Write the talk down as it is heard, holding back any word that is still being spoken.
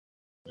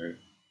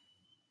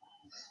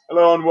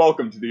Hello and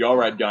welcome to the All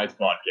Right Guys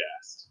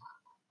podcast.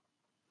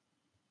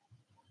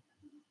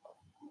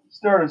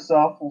 Start us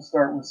off, we'll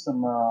start with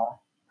some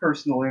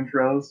personal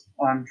intros.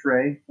 I'm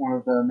Trey, one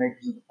of the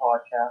makers of the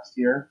podcast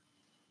here.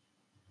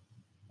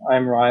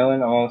 I'm Rylan.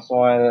 I'm also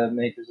one of the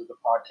makers of the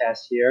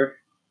podcast here.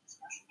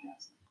 Special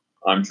guest.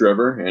 I'm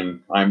Trevor,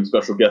 and I'm a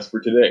special guest for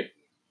today.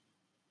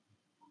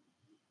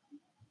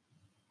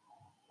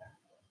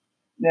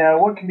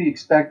 Now, what can be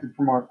expected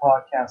from our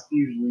podcast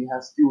usually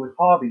has to do with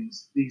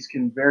hobbies. These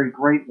can vary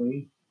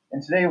greatly,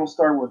 and today we'll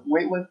start with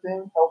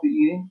weightlifting, healthy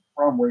eating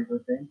from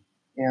weightlifting,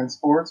 and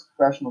sports,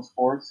 professional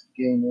sports,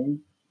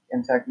 gaming,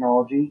 and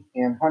technology,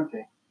 and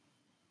hunting.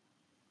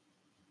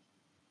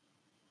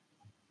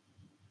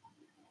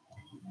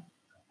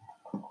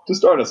 To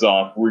start us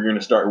off, we're going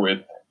to start with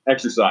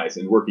exercise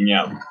and working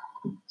out.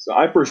 So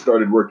I first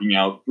started working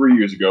out 3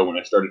 years ago when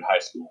I started high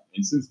school,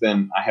 and since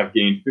then I have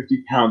gained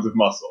 50 pounds of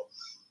muscle.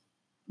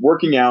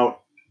 Working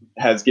out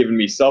has given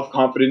me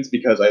self-confidence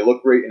because I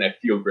look great and I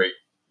feel great,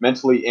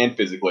 mentally and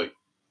physically.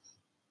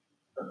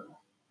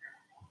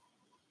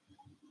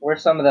 What are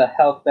some of the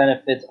health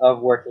benefits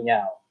of working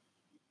out?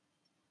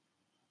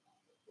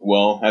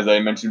 Well, as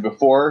I mentioned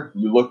before,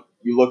 you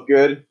look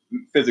good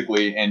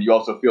physically and you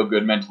also feel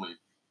good mentally.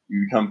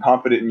 You become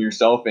confident in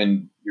yourself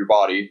and your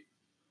body,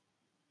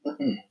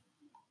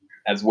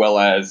 as well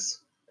as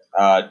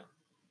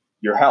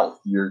your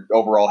health. Your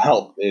overall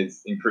health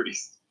is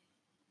increased.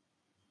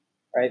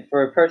 Right,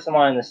 for a person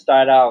wanting to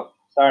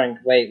starting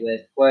to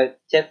weightlift, what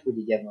tips would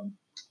you give them?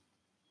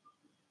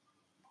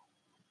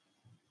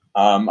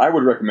 I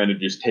would recommend to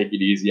just take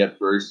it easy at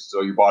first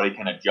so your body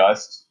can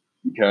adjust,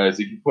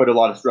 because if you put a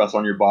lot of stress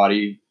on your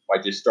body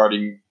by just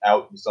starting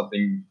out with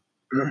something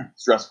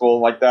stressful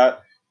like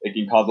that, it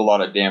can cause a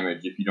lot of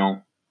damage if you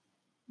don't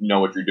know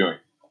what you're doing.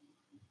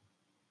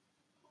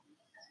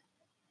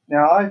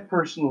 Now, I've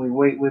personally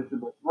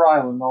weightlifted with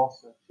Rylan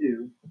also,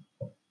 too,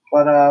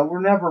 but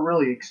we're never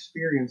really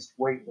experienced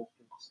weightlifters.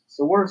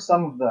 So what are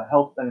some of the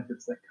health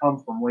benefits that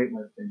come from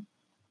weightlifting?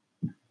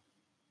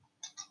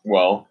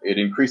 Well, it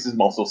increases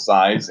muscle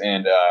size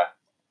and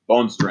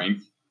bone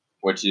strength,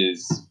 which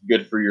is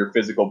good for your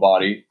physical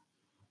body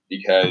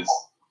because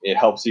it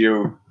helps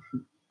you.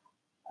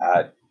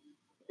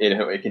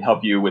 It can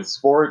help you with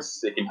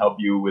sports. It can help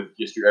you with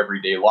just your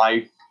everyday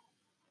life.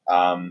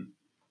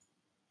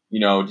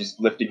 Just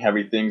lifting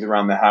heavy things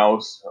around the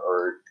house,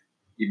 or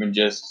even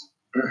just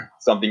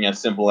something as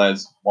simple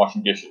as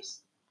washing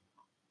dishes.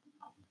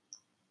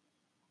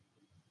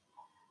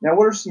 Now,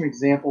 what are some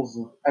examples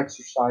of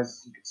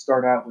exercises you could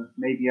start out with,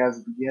 maybe as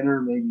a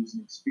beginner, maybe as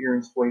an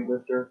experienced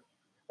weightlifter,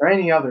 or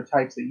any other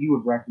types that you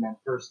would recommend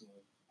personally?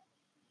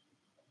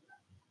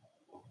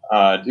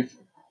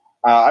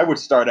 I would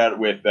start out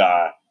with,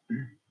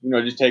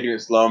 just taking it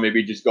slow.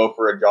 Maybe just go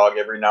for a jog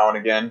every now and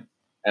again,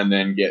 and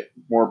then get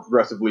more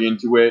progressively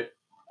into it.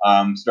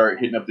 Start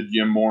hitting up the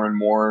gym more and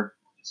more.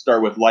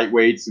 Start with light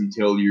weights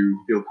until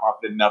you feel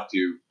confident enough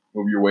to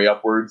move your way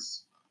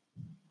upwards.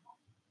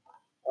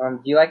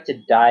 Do you like to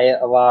diet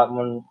a lot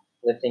when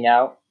lifting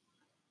out?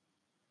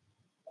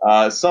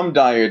 Some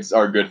diets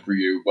are good for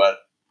you, but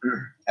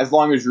as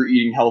long as you're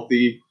eating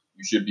healthy,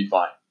 you should be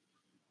fine.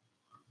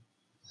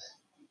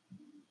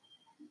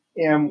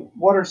 And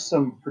what are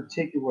some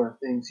particular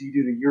things you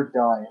do to your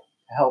diet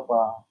to help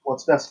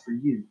what's best for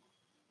you?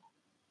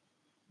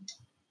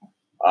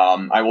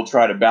 I will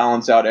try to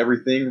balance out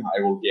everything.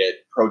 I will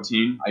get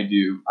protein. I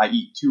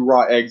eat 2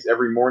 raw eggs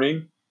every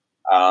morning.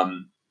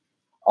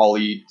 I'll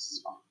eat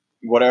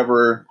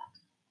whatever.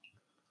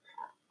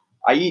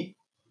 I eat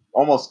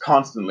almost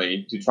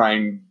constantly to try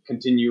and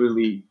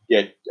continually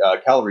get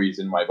calories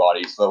in my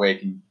body, so that way I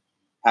can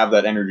have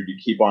that energy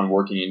to keep on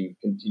working and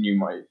continue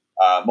my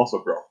muscle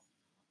growth.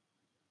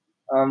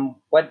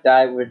 What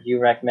diet would you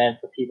recommend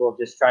for people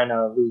just trying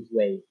to lose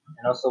weight?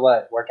 And also,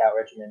 what workout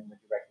regimen would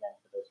you recommend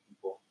for those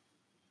people?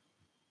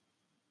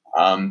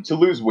 To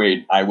lose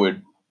weight, I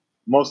would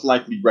most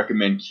likely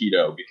recommend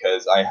keto,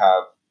 because I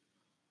have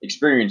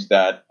experienced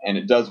that and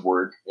it does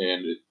work,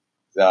 and it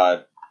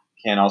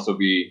can also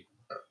be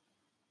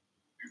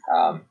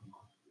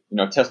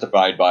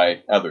testified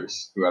by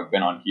others who have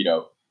been on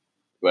keto.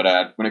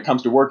 But when it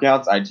comes to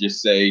workouts, I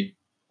just say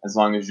as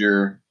long as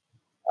you're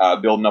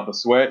building up a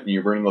sweat and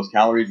you're burning those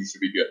calories, you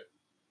should be good.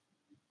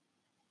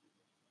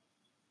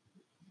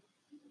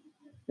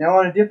 Now,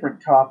 on a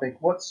different topic,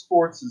 what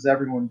sports has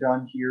everyone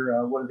done here?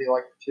 What do they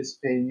like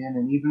participating in?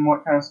 And even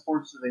what kind of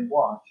sports do they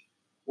watch?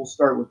 We'll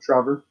start with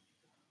Trevor.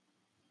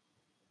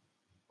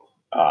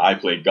 I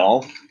play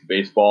golf,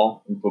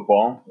 baseball, and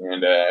football,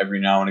 and every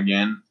now and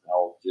again,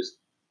 I'll just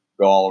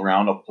go all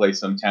around. I'll play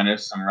some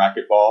tennis, some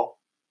racquetball,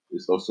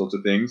 just those sorts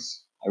of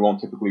things. I won't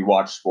typically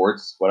watch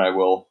sports, but I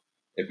will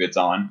if it's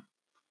on.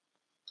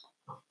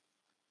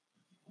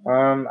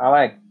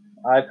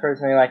 I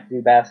personally like to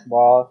do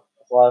basketball.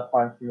 It's a lot of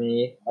fun for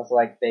me. I also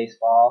like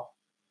baseball.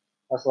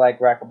 I also like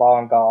racquetball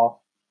and golf.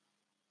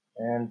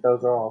 And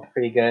those are all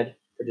pretty good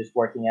for just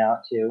working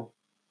out too.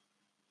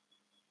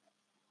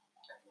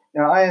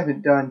 Now, I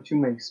haven't done too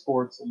many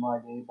sports in my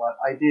day, but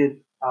I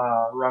did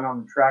run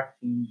on the track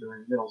team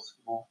during middle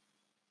school.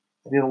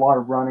 I did a lot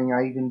of running.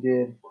 I even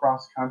did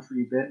cross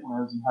country a bit when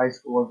I was in high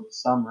school over the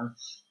summer.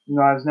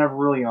 I was never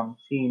really on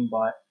the team,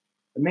 but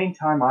the main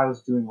time I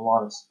was doing a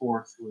lot of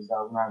sports was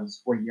when I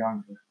was way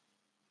younger.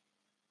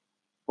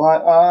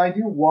 But I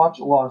do watch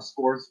a lot of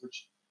sports,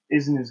 which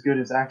isn't as good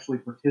as actually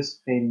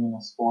participating in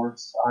the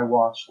sports. I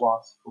watch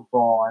lots of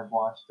football. I've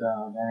watched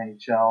the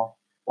NHL.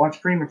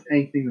 Watch pretty much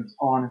anything that's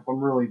on if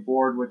I'm really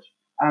bored, which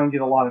I don't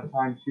get a lot of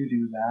time to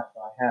do that,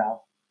 but I have.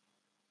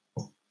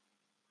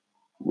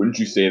 Wouldn't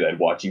you say that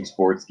watching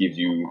sports gives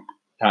you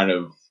kind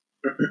of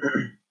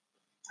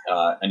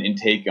an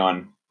intake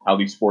on how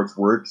these sports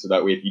work, so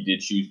that way if you did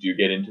choose to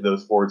get into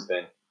those sports,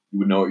 then you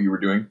would know what you were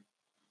doing?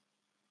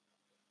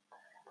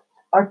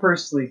 I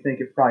personally think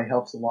it probably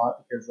helps a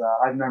lot because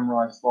I've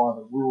memorized a lot of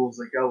the rules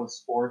that go with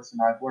sports, and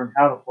I've learned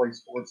how to play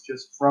sports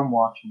just from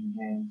watching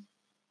the games.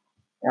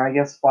 And I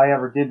guess if I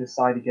ever did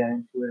decide to get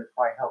into it, it'd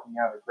probably help me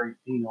out a great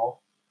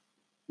deal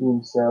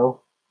doing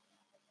so.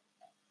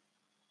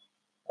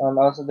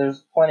 Also,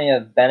 there's plenty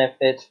of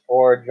benefits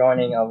for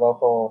joining a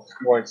local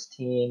sports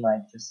team,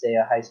 like just say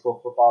a high school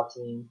football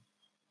team.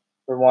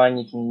 For one,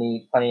 you can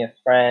meet plenty of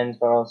friends,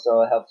 but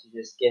also it helps you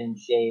just get in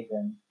shape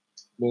and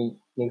meet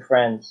new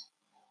friends.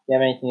 Do you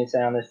have anything to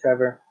say on this,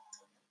 Trevor?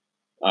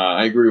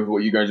 I agree with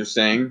what you guys are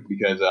saying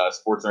because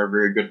sports are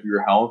very good for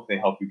your health. They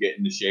help you get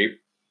into shape.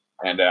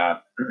 And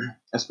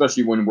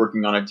especially when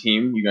working on a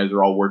team, you guys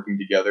are all working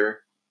together.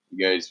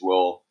 You guys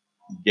will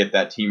get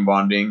that team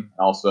bonding.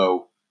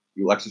 Also,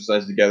 you'll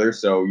exercise together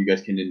so you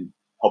guys can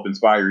help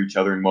inspire each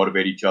other and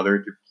motivate each other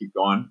to keep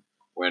going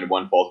when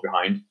one falls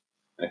behind.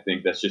 I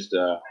think that's just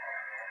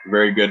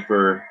very good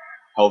for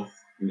health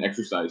and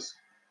exercise.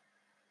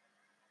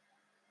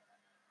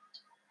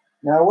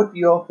 Now, what do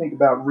you all think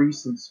about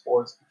recent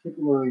sports,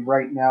 particularly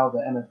right now the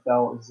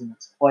NFL is in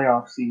its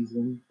playoff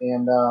season,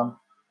 and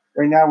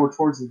right now we're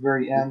towards the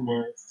very end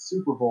where it's the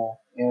Super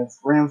Bowl, and it's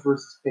Rams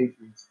versus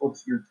Patriots.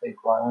 What's your take,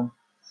 Rylan?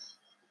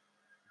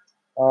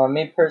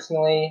 Me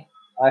personally,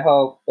 I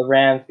hope the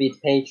Rams beat the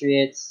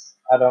Patriots.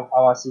 I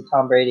want to see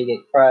Tom Brady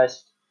get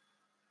crushed.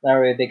 Not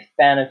really a big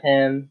fan of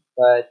him,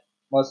 but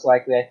most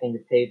likely I think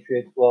the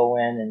Patriots will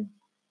win, and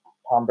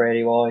Tom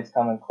Brady will always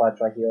come in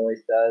clutch like he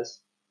always does.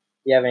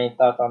 Do you have any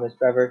thoughts on this,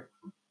 Trevor?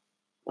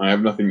 I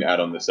have nothing to add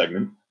on this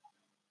segment. Do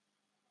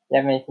you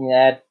have anything to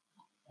add,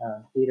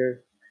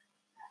 Peter?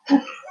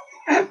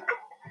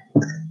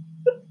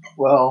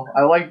 Well,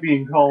 I like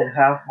being called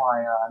half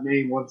my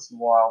name once in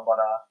a while, but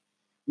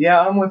yeah,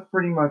 I'm with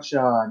pretty much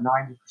 90%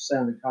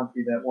 of the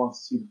country that wants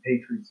to see the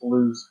Patriots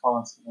lose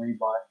constantly,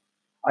 but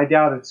I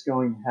doubt it's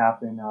going to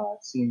happen.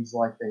 It seems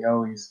like they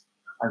always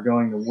are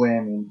going to win,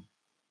 and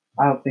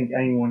I don't think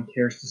anyone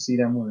cares to see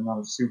them win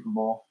another Super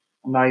Bowl.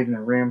 I'm not even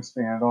a Rams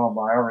fan at all,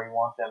 but I already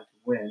want them to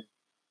win.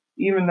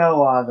 Even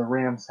though the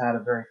Rams had a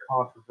very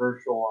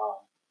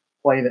controversial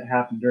play that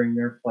happened during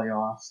their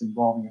playoffs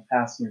involving a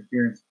pass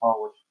interference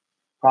call, which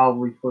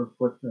probably could have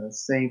put the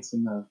Saints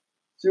in the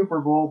Super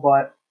Bowl,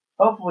 but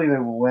hopefully they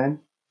will win.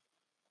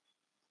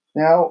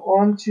 Now,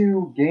 on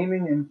to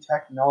gaming and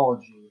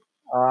technology.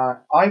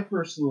 I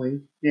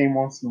personally game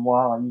once in a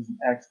while. I use an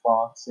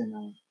Xbox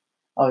and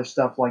other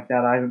stuff like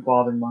that. I haven't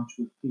bothered much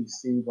with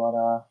PC,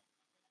 but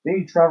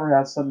maybe Trevor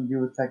has something to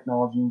do with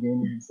technology and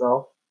gaming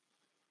himself.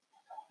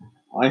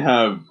 I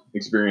have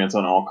experience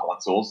on all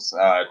consoles,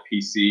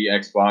 PC,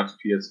 Xbox,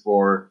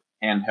 PS4,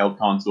 handheld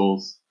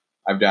consoles.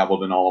 I've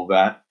dabbled in all of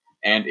that,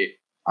 and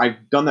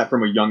I've done that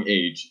from a young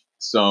age.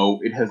 So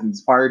it has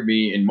inspired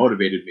me and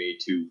motivated me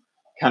to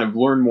kind of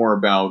learn more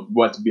about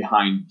what's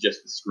behind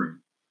just the screen,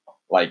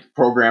 like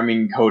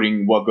programming,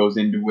 coding, what goes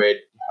into it,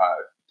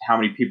 how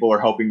many people are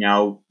helping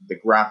out, the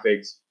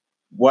graphics,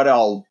 what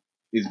all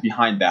is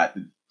behind that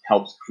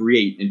helps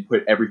create and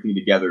put everything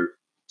together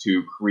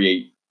to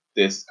create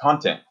this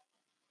content.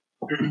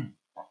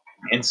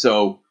 And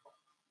so,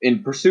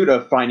 in pursuit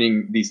of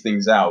finding these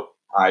things out,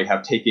 I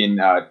have taken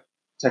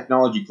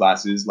technology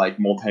classes like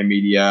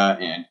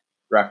multimedia and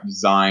graphic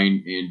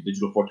design and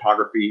digital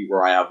photography,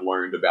 where I have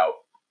learned about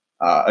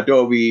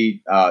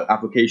Adobe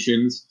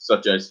applications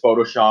such as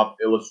Photoshop,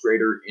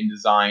 Illustrator,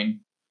 InDesign,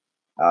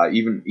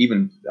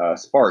 even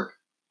Spark,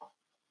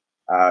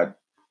 and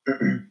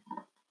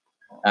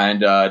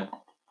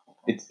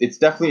it's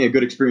definitely a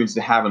good experience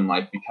to have in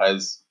life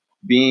because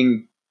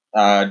being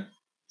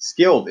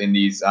skilled in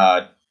these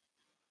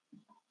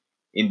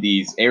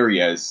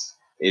areas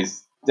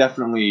is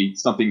definitely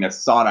something that's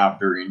sought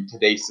after in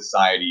today's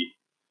society.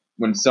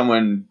 When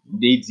someone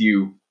needs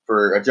you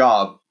for a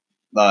job,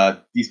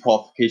 these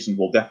qualifications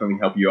will definitely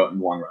help you out in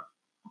the long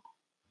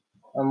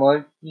run.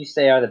 What do you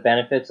say are the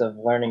benefits of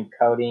learning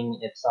coding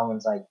if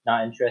someone's like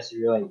not interested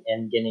really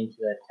in getting into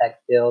the tech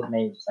field,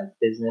 maybe just like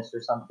business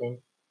or something?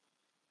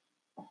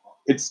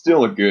 It's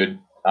still a good,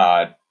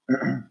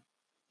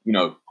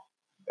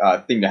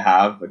 thing to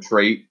have, a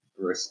trait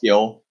or a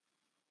skill,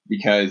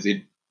 because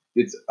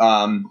it's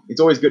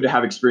always good to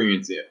have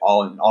experience in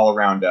all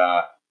around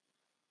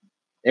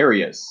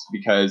areas,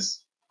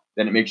 because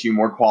then it makes you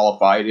more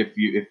qualified. If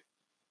you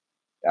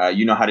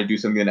know how to do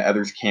something that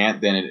others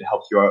can't, then it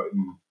helps you out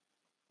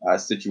in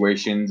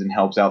situations and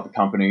helps out the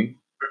company.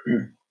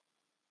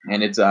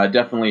 And it's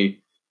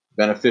definitely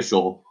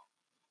beneficial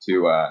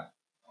to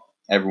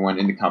everyone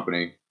in the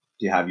company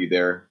to have you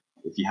there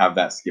if you have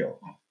that skill.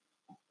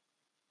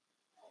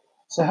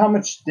 So, how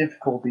much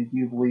difficulty do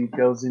you believe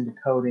goes into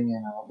coding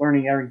and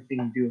learning everything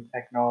to do with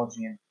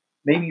technology? And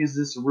maybe is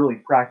this a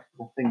really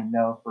practical thing to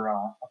know for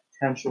a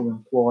potential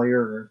employer,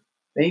 or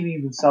maybe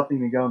even something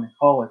to go into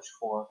college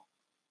for?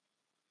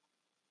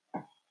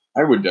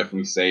 I would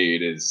definitely say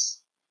it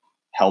is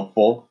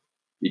helpful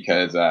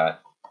because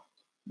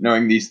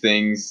knowing these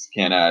things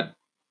can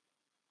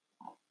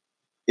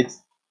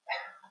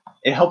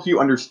it helps you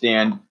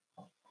understand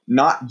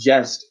not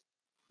just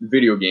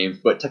video games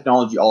but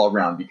technology all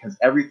around, because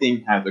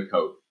everything has a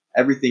code,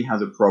 everything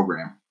has a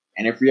program,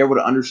 and if you're able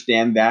to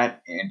understand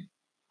that and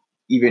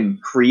even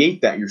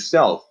create that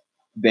yourself,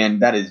 then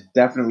that is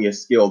definitely a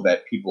skill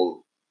that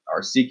people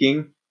are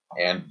seeking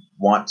and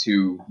want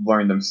to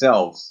learn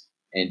themselves.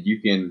 And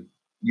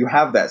you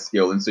have that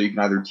skill, and so you can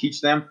either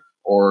teach them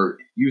or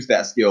use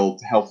that skill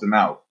to help them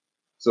out.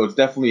 So it's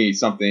definitely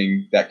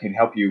something that can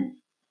help you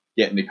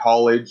get into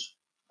college,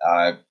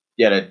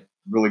 get a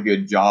really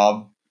good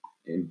job,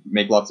 and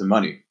make lots of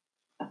money.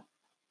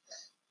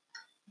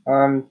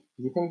 Do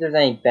you think there's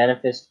any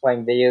benefits to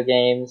playing video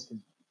games?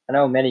 I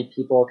know many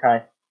people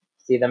kind of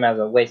see them as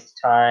a waste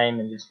of time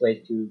and just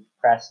ways to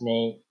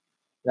procrastinate,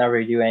 not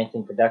really do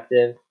anything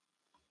productive.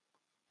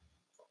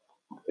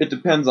 It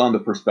depends on the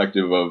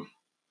perspective of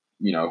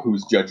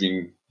who's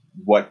judging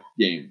what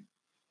game,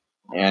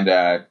 and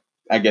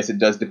I guess it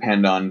does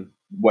depend on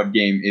what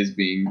game is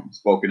being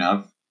spoken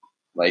of.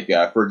 Like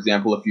for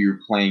example, if you're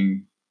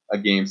playing a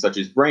game such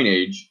as Brain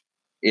Age,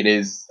 it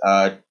is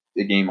a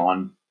game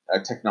on a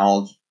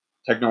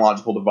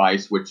technological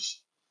device which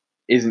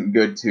isn't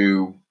good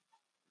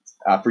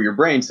for your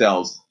brain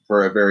cells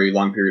for a very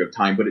long period of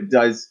time, but it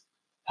does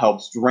help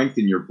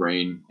strengthen your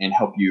brain and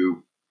help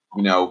you,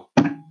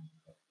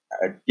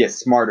 get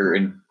smarter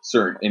in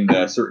certain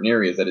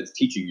areas that it's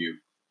teaching you.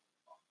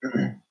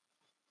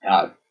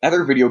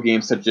 Other video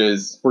games such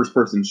as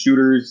first-person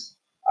shooters,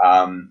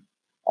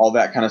 all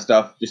that kind of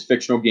stuff, just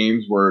fictional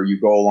games where you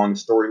go along the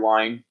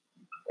storyline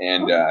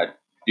and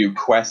do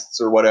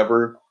quests or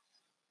whatever.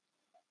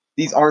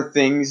 These are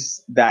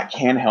things that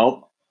can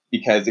help,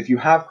 because if you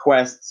have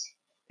quests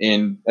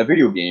in a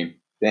video game,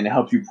 then it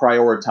helps you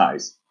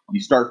prioritize.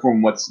 You start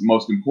from what's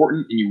most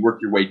important and you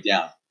work your way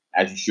down,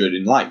 as you should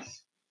in life.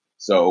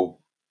 So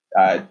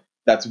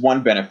that's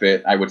one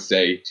benefit, I would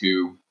say,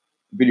 to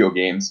video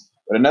games.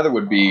 But another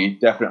would be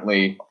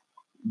definitely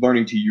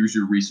learning to use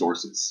your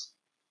resources.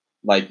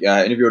 Like in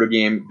a video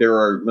game, there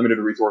are limited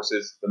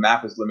resources. The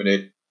map is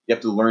limited. You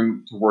have to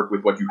learn to work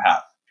with what you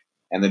have.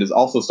 And that is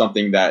also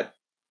something that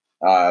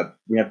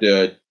we have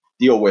to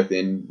deal with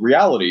in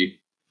reality,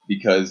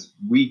 because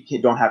we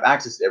don't have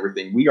access to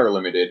everything. We are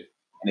limited,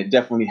 and it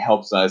definitely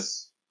helps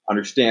us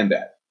understand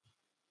that.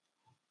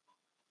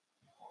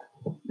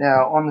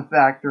 Now, on the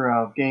factor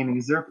of gaming,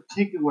 is there a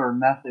particular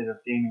method of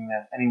gaming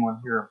that anyone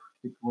here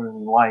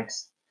particularly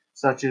likes,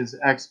 such as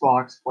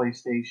Xbox,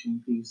 PlayStation,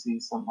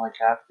 PC, something like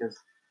that? Because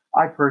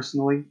I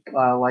personally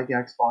like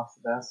Xbox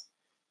the best.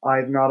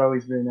 I've not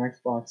always been an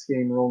Xbox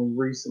gamer, only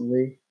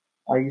recently.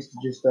 I used to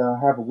just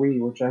have a Wii,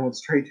 which I went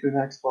straight to an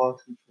Xbox,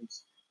 which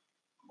was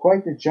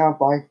quite the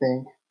jump, I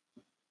think.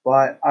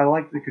 But I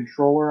like the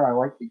controller. I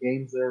like the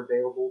games that are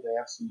available. They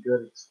have some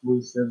good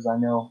exclusives. I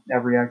know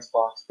every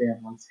Xbox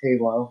fan likes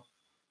Halo.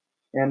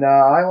 And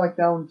I like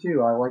that one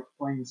too. I like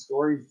playing the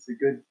stories. It's a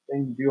good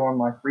thing to do on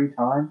my free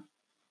time.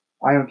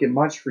 I don't get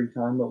much free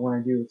time, but when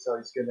I do, it's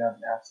always good to have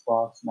an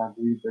Xbox, and I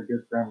believe they're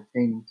good for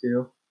entertaining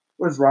too.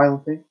 What does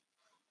Rylan think?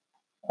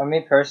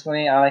 Me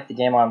personally, I like the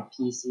game on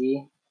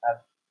PC.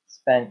 I've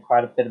spent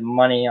quite a bit of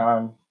money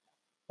on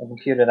a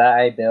computer that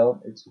I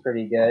built. It's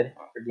pretty good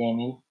for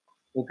gaming.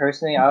 Me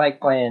personally, I like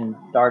playing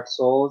Dark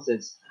Souls.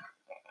 It's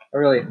a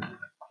really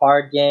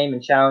hard game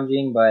and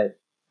challenging, but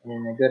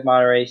in a good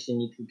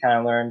moderation, you can kind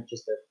of learn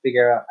just to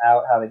figure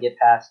out how to get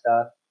past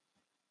stuff.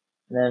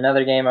 And then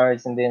another game I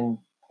recently been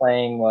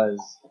playing was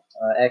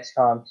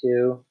XCOM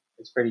 2.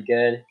 It's pretty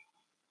good.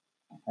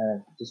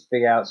 Just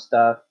figure out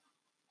stuff.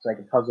 It's like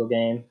a puzzle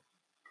game.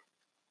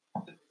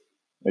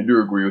 I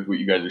do agree with what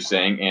you guys are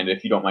saying, and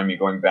if you don't mind me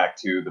going back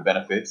to the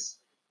benefits,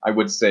 I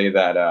would say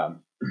that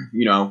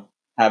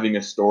having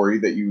a story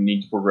that you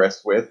need to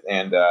progress with,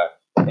 and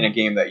in a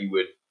game that you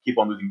would keep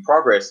on losing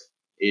progress,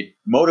 it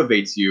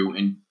motivates you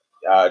and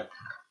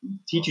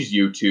teaches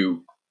you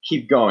to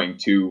keep going,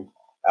 to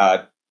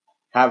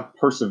have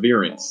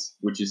perseverance,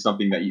 which is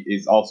something that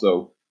is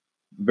also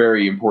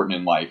very important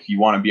in life. You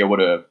want to be able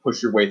to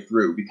push your way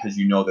through because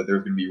you know that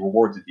there's going to be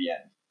rewards at the end.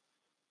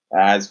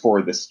 As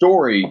for the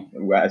story,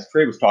 as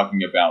Trey was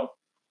talking about,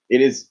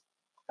 it is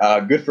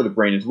good for the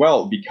brain as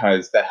well,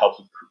 because that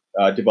helps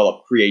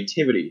develop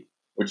creativity,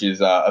 which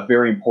is a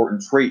very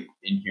important trait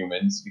in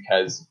humans,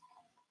 because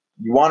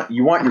you want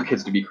your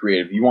kids to be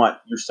creative. You want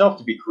yourself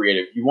to be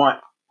creative. You want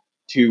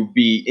to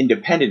be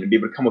independent and be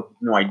able to come up with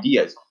new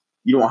ideas.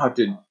 You don't have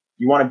to.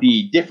 You want to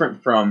be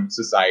different from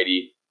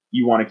society.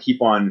 You want to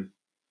keep on,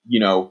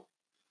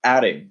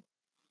 adding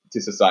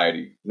to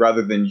society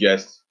rather than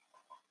just,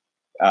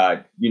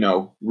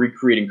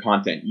 recreating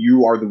content.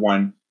 You are the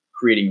one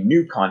creating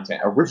new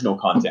content, original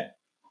content.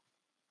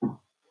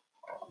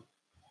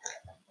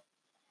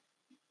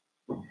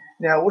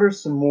 Now, what are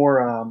some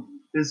more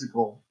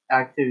physical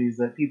activities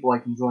that people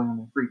like enjoying in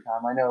their free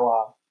time? I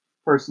know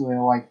personally I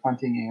like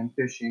hunting and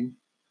fishing,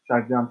 which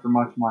I've done for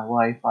much of my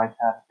life. I've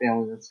had a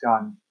family that's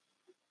gotten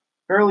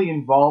fairly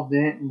involved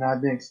in it, and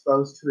I've been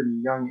exposed to it at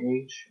a young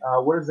age.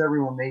 What does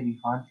everyone maybe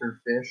hunt or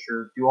fish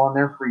or do on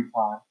their free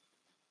time?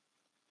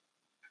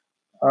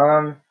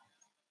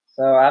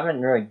 So I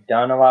haven't really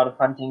done a lot of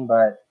hunting,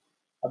 but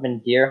I've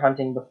been deer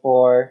hunting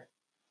before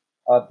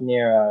up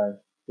near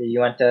the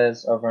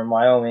Uintas over in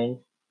Wyoming.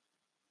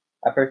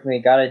 I personally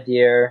got a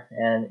deer,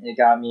 and it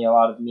got me a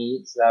lot of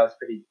meat, so that was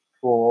pretty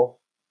cool.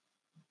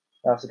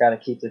 I also got to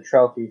keep the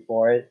trophy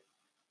for it.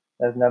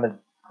 That's another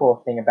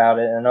cool thing about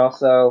it. And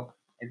also,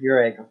 if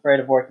you're like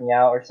afraid of working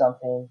out or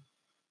something,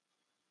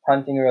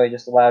 hunting really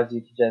just allows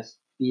you to just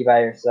be by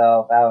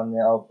yourself out in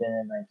the open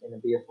and like in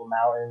the beautiful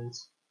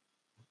mountains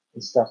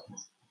and stuff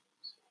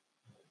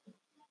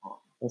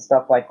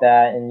like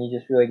that. And you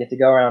just really get to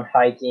go around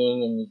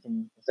hiking,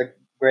 and it's a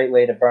great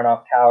way to burn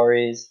off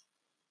calories.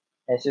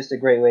 And it's just a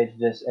great way to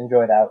just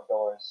enjoy the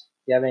outdoors.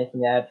 Do you have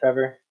anything to add,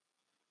 Trevor?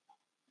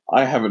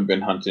 I haven't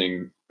been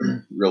hunting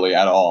really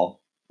at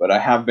all, but I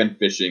have been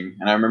fishing.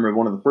 And I remember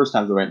one of the first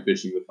times I went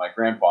fishing with my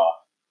grandpa.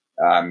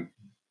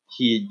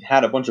 He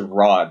had a bunch of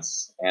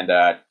rods, and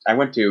I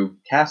went to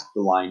cast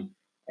the line,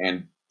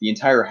 and the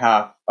entire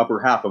upper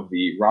half of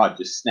the rod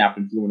just snapped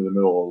and flew into the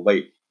middle of the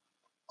lake.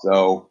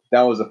 So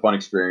that was a fun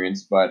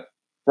experience. But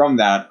from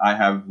that, I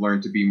have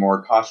learned to be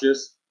more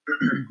cautious.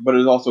 But it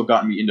has also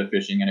gotten me into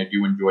fishing, and I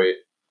do enjoy it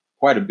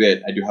quite a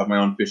bit. I do have my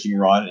own fishing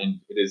rod,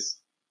 and it is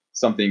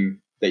something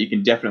that you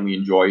can definitely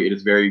enjoy. It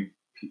is very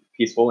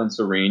peaceful and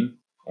serene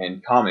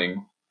and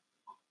calming.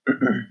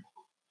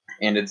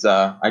 And it's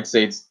I'd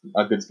say it's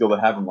a good skill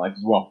to have in life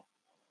as well.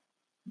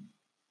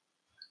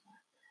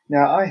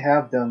 Now, I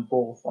have done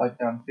both. I've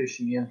done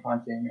fishing and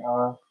hunting.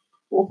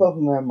 Both of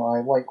them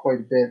I like quite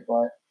a bit,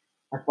 but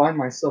I find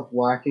myself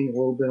lacking a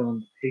little bit on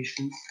the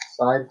patience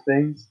side of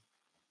things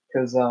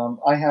because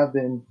I have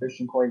been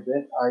fishing quite a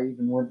bit. I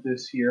even went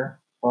this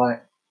year, but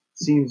it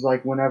seems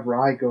like whenever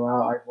I go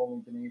out, I've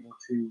only been able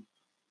to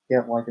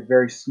get like a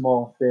very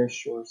small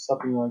fish or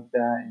something like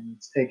that, and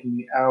it's taken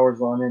me hours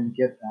on end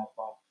to get that.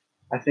 But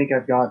I think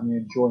I've gotten to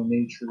enjoy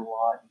nature a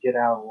lot, get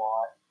out a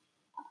lot,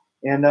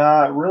 and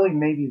really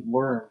maybe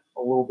learn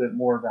a little bit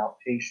more about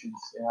patience.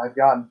 And I've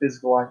gotten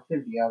physical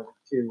activity out of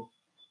it too.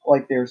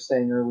 Like they were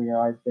saying earlier,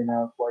 I've been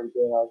out quite a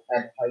bit. I've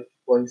had to hike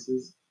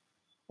places,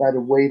 had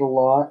to wait a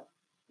lot,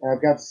 and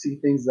I've got to see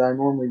things that I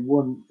normally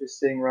wouldn't just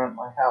sitting around at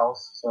my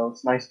house. So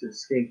it's nice to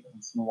escape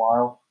once in a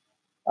while.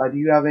 Do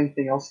you have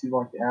anything else you'd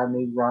like to add,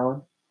 maybe,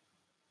 Rylan?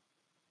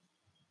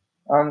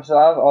 So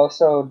I've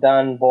also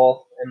done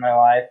both in my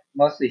life,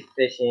 mostly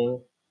fishing.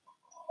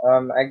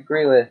 I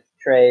agree with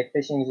Trey.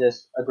 Fishing is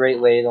just a great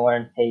way to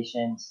learn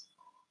patience.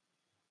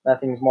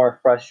 Nothing's more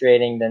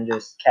frustrating than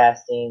just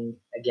casting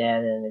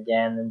again and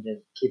again and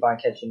just keep on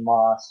catching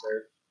moss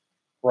or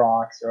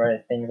rocks or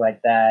other things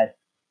like that.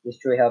 This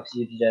truly helps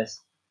you to just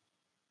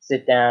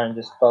sit down and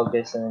just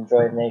focus and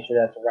enjoy the nature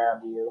that's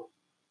around you.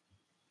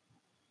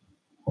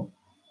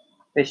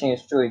 Fishing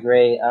is truly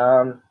great.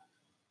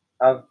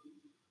 I've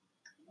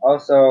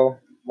also,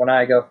 when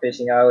I go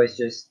fishing, I always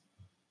just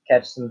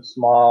catch some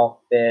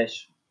small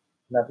fish,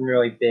 nothing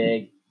really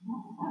big.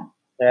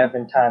 There have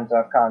been times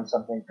I've caught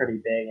something pretty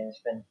big, and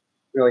it's been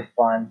really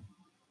fun.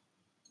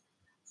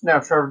 So now,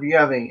 Trevor, do you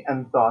have any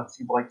end thoughts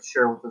you'd like to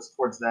share with us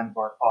towards the end of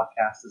our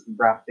podcast as we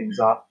wrap things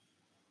up?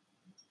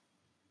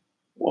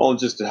 Well,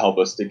 just to help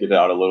us stick it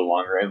out a little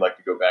longer, I'd like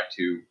to go back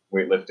to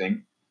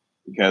weightlifting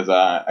because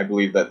I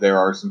believe that there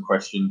are some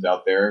questions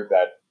out there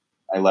that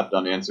I left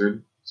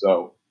unanswered.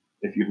 So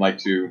if you'd like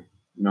to,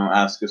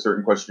 ask a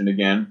certain question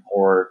again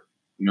or,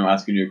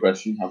 ask a new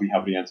question, I'll be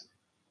happy to answer.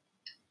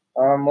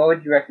 What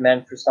would you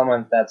recommend for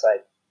someone that's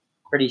like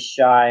pretty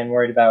shy and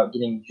worried about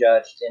getting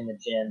judged in the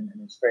gym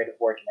and is afraid of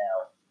working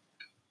out?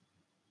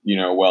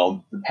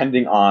 Well,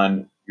 depending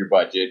on your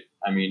budget,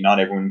 I mean, not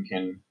everyone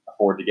can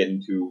afford to get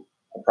into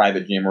a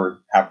private gym or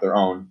have their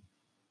own.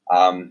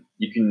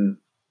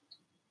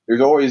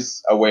 There's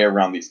always a way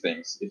around these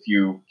things. If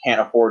you can't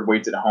afford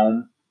weights at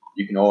home,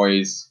 you can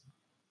always,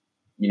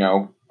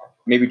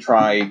 maybe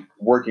try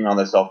working on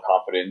the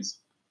self-confidence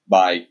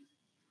by,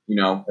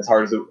 as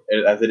hard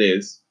as it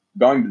is,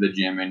 going to the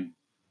gym and,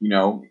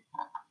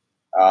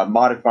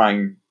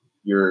 modifying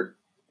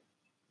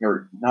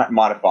not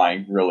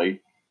modifying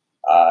really,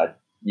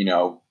 you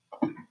know,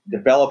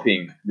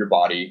 developing your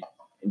body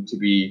to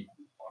be,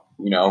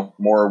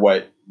 more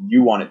what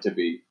you want it to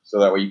be, so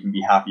that way you can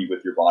be happy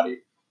with your body.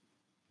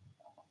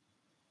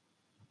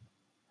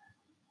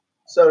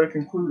 So to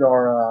conclude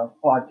our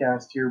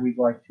podcast here, we'd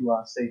like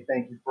to say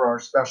thank you for our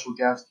special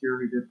guest here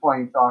who did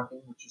plenty of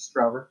talking, which is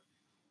Trevor.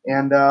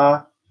 And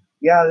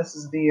yeah, this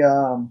is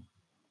the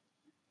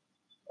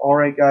All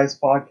Right Guys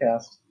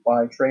podcast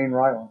by Trey and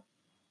Rylan.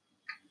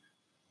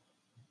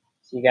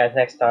 See you guys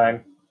next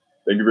time.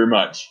 Thank you very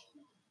much.